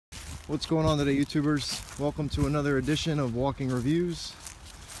What's going on today, YouTubers? Welcome to another edition of Walking Reviews.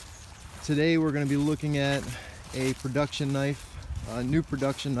 Today we're going to be looking at a production knife, a new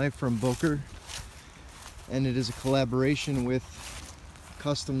production knife from Boker, and it is a collaboration with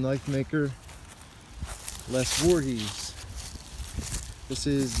custom knife maker Voorhies. This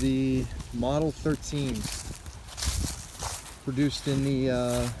is the Model 13, produced in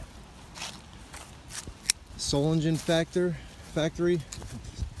the Solingen factory.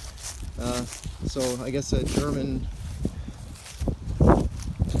 So I guess a German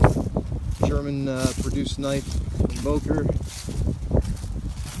produced knife from Boker.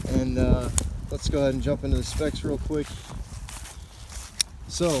 And let's go ahead and jump into the specs real quick.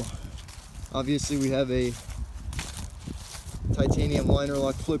 So obviously we have a titanium liner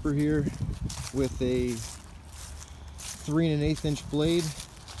lock flipper here with a 3 1/8 inch blade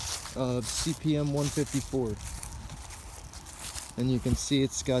of CPM 154. And you can see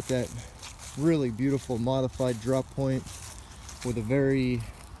it's got that really beautiful modified drop point with a very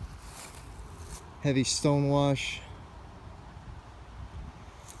heavy stone wash.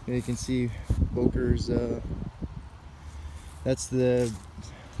 Here you can see Boker's, that's the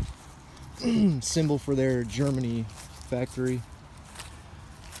symbol for their Germany factory.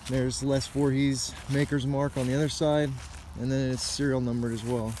 There's Voorhies maker's mark on the other side, and then it's serial numbered as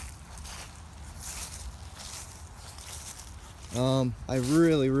well. I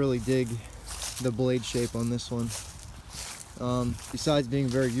really dig the blade shape on this one. Besides being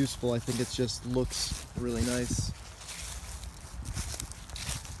very useful, I think it just looks really nice.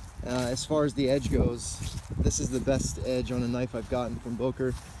 As far as the edge goes, this is the best edge on a knife I've gotten from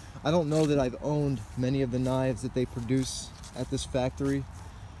Boker. I don't know that I've owned many of the knives that they produce at this factory,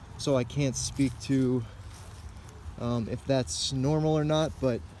 so I can't speak to if that's normal or not,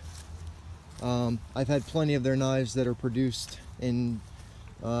 but I've had plenty of their knives that are produced in,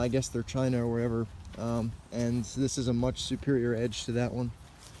 I guess they're China or wherever, and this is a much superior edge to that one.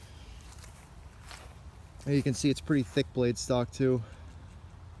 And you can see it's pretty thick blade stock too.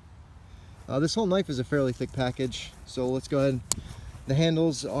 This whole knife is a fairly thick package, so let's go ahead. The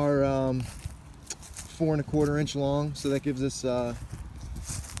handles are 4 1/4 inch long, so that gives us about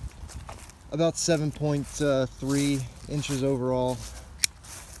 7.3 inches overall.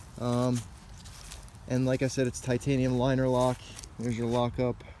 And like I said, it's titanium liner lock. There's your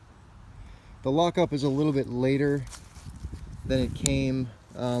lockup. The lockup is a little bit later than it came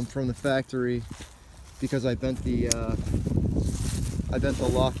from the factory because I bent the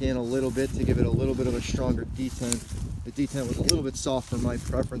lock in a little bit to give it a little bit of a stronger detent. The detent was a little bit soft for my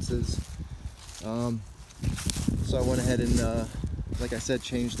preferences, so I went ahead and, like I said,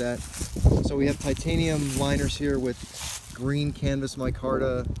 changed that. So we have titanium liners here with green canvas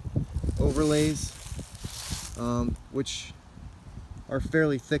micarta overlays, which are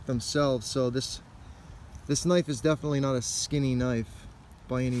fairly thick themselves, so this knife is definitely not a skinny knife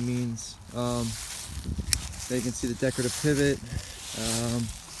by any means. There you can see the decorative pivot.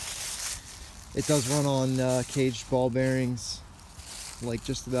 It does run on caged ball bearings, like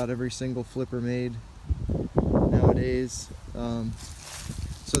just about every single flipper made nowadays.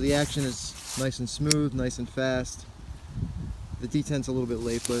 So the action is nice and smooth, nice and fast. The detent's a little bit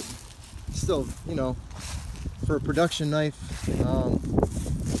late, but still, you know, for a production knife,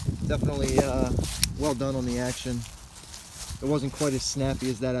 definitely well done on the action. It wasn't quite as snappy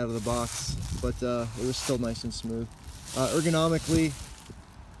as that out of the box, but it was still nice and smooth. Ergonomically,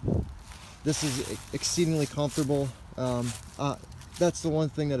 this is exceedingly comfortable. That's the one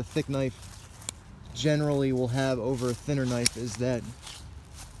thing that a thick knife generally will have over a thinner knife, is that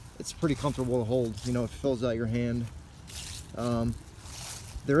it's pretty comfortable to hold. You know, it fills out your hand.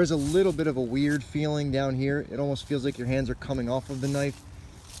 There is a little bit of a weird feeling down here. It almost feels like your hands are coming off of the knife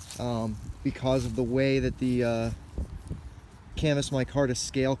because of the way that the canvas micarta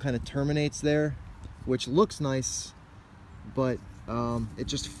scale kind of terminates there, which looks nice, but it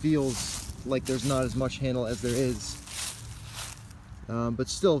just feels like there's not as much handle as there is, but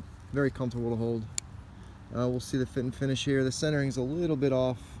still very comfortable to hold. We'll see the fit and finish here. The centering is a little bit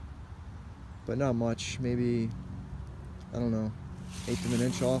off, but not much. Maybe, I don't know, 1/8 of an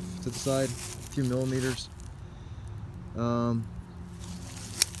inch off to the side, a few millimeters.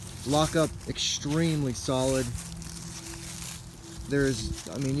 Lockup, extremely solid.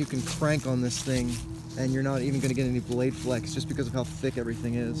 I mean, you can crank on this thing and you're not even going to get any blade flex just because of how thick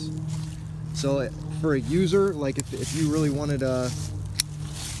everything is. So for a user, like if you really wanted a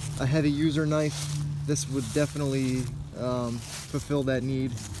heavy user knife, this would definitely fulfill that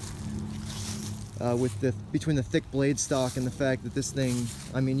need. Between the thick blade stock and the fact that this thing,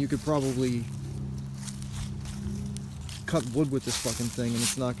 I mean, you could probably cut wood with this fucking thing and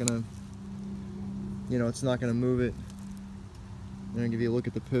it's not gonna you know, it's not going to move it. I'm going to give you a look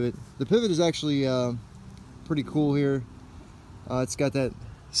at the pivot. The pivot is actually pretty cool here. It's got that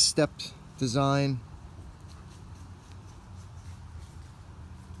stepped design.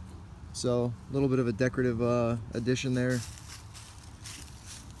 So a little bit of a decorative addition there.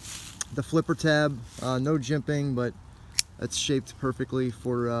 The flipper tab, no jimping, but it's shaped perfectly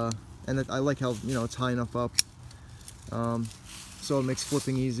for, and I like how, you know, it's high enough up, so it makes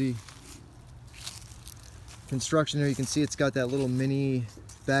flipping easy. Construction here, you can see it's got that little mini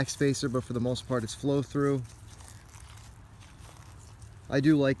backspacer, but for the most part it's flow through. I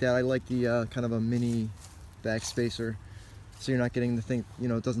do like that. I like the kind of a mini backspacer, so you're not getting the thing, you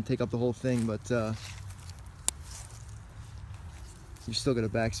know, it doesn't take up the whole thing, but you still get a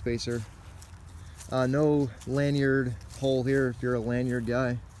backspacer. No lanyard hole here if you're a lanyard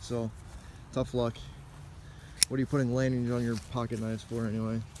guy, so tough luck. What are you putting lanyards on your pocket knives for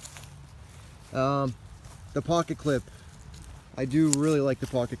anyway? The pocket clip. I do really like the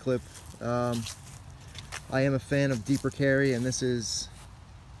pocket clip. I am a fan of deeper carry, and this is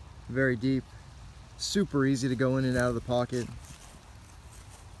very deep. Super easy to go in and out of the pocket.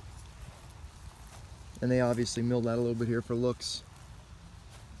 And they obviously milled out a little bit here for looks.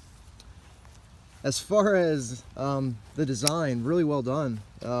 As far as the design, really well done.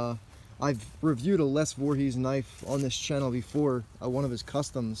 I've reviewed a Les Voorhies knife on this channel before, one of his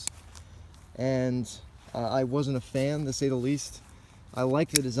customs, and I wasn't a fan, to say the least. I like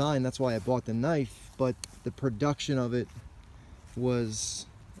the design, that's why I bought the knife, but the production of it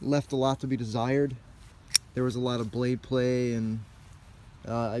left a lot to be desired. There was a lot of blade play, and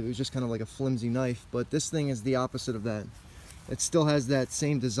it was just kind of like a flimsy knife, but this thing is the opposite of that. It still has that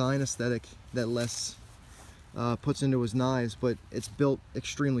same design aesthetic that Les puts into his knives, but it's built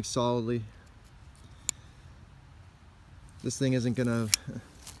extremely solidly. This thing isn't gonna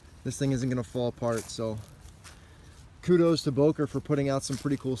fall apart. So kudos to Boker for putting out some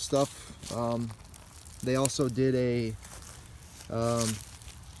pretty cool stuff. They also did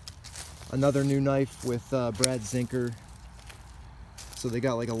another new knife with Brad Zinker, so they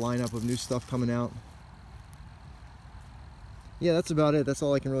got like a lineup of new stuff coming out. Yeah, that's about it. That's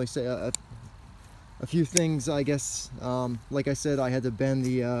all I can really say. A few things, I guess. Like I said, I had to bend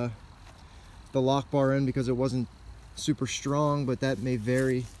the lock bar in because it wasn't super strong, but that may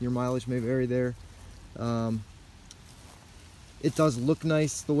vary. Your mileage may vary there. It does look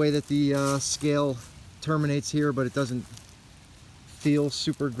nice the way that the scale terminates here, but it doesn't feel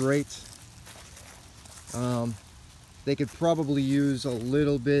super great. They could probably use a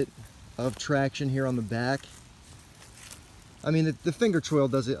little bit of traction here on the back. I mean, the finger choil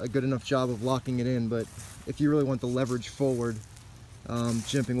does a good enough job of locking it in, but if you really want the leverage forward,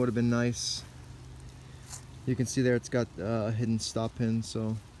 jimping would have been nice. You can see there it's got a hidden stop pin,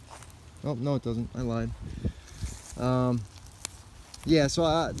 so... Oh, no it doesn't, I lied. Yeah,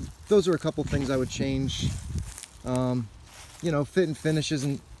 so those are a couple things I would change. You know, fit and finish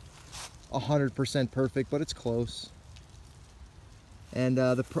isn't 100% perfect, but it's close. And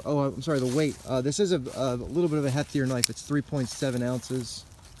the weight. This is a little bit of a heftier knife. It's 3.7 ounces.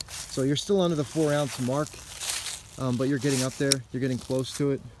 So you're still under the 4 ounce mark, but you're getting up there. You're getting close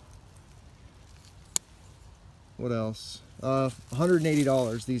to it. What else?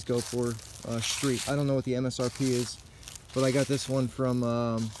 $180 these go for street. I don't know what the MSRP is, but I got this one from,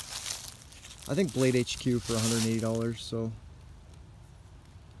 I think Blade HQ for $180, so.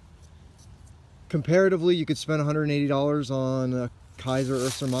 Comparatively, you could spend $180 on a Kaiser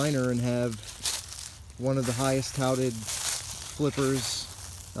Ursa Minor and have one of the highest touted flippers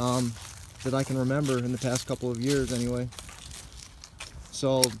that I can remember in the past couple of years anyway.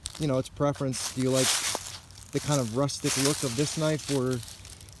 So, you know, it's preference. Do you like the kind of rustic look of this knife, or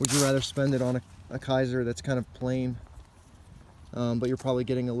would you rather spend it on a Kaiser that's kind of plain, but you're probably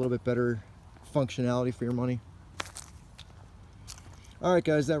getting a little bit better functionality for your money? Alright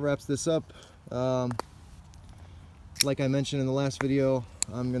guys, that wraps this up. Like I mentioned in the last video,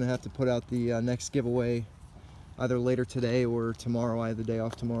 I'm gonna have to put out the next giveaway either later today or tomorrow. I have the day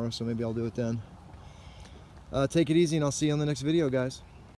off tomorrow, so maybe I'll do it then. Take it easy, and I'll see you on the next video, guys.